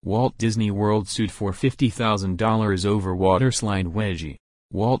Walt Disney World sued for $50,000 over waterslide Wedgie.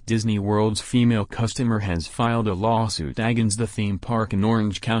 Walt Disney World's female customer has filed a lawsuit against the theme park in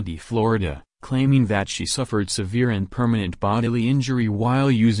Orange County, Florida, claiming that she suffered severe and permanent bodily injury while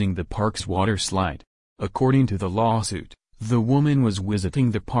using the park's waterslide. According to the lawsuit, the woman was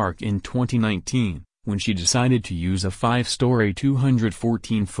visiting the park in 2019, when she decided to use a 5-story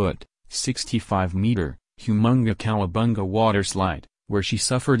 214-foot, 65-meter, Humunga Cowabunga waterslide, where she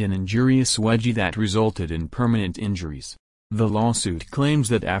suffered an injurious wedgie that resulted in permanent injuries. The lawsuit claims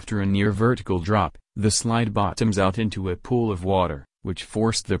that after a near-vertical drop, the slide bottoms out into a pool of water, which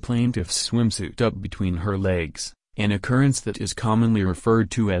forced the plaintiff's swimsuit up between her legs, an occurrence that is commonly referred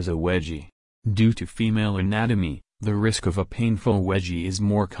to as a wedgie. Due to female anatomy, the risk of a painful wedgie is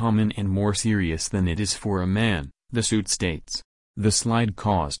more common and more serious than it is for a man, the suit states. The slide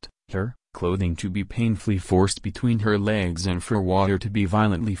caused her clothing to be painfully forced between her legs and for water to be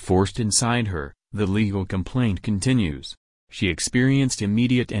violently forced inside her, the legal complaint continues. She experienced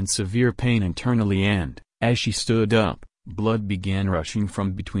immediate and severe pain internally and, as she stood up, blood began rushing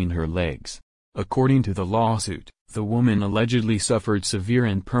from between her legs. According to the lawsuit, the woman allegedly suffered severe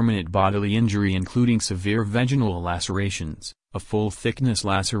and permanent bodily injury including severe vaginal lacerations, a full-thickness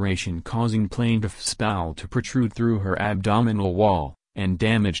laceration causing plaintiff's bowel to protrude through her abdominal wall, and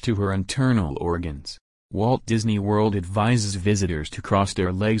damage to her internal organs. Walt Disney World advises visitors to cross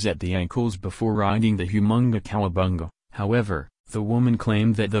their legs at the ankles before riding the Humunga Cowabunga. However, the woman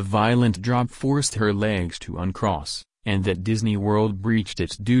claimed that the violent drop forced her legs to uncross, and that Disney World breached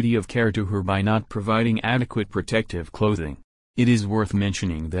its duty of care to her by not providing adequate protective clothing. It is worth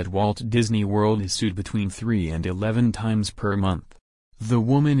mentioning that Walt Disney World is sued between 3 and 11 times per month. The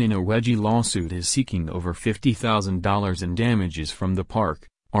woman in a wedgie lawsuit is seeking over $50,000 in damages from the park,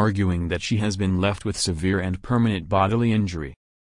 arguing that she has been left with severe and permanent bodily injury.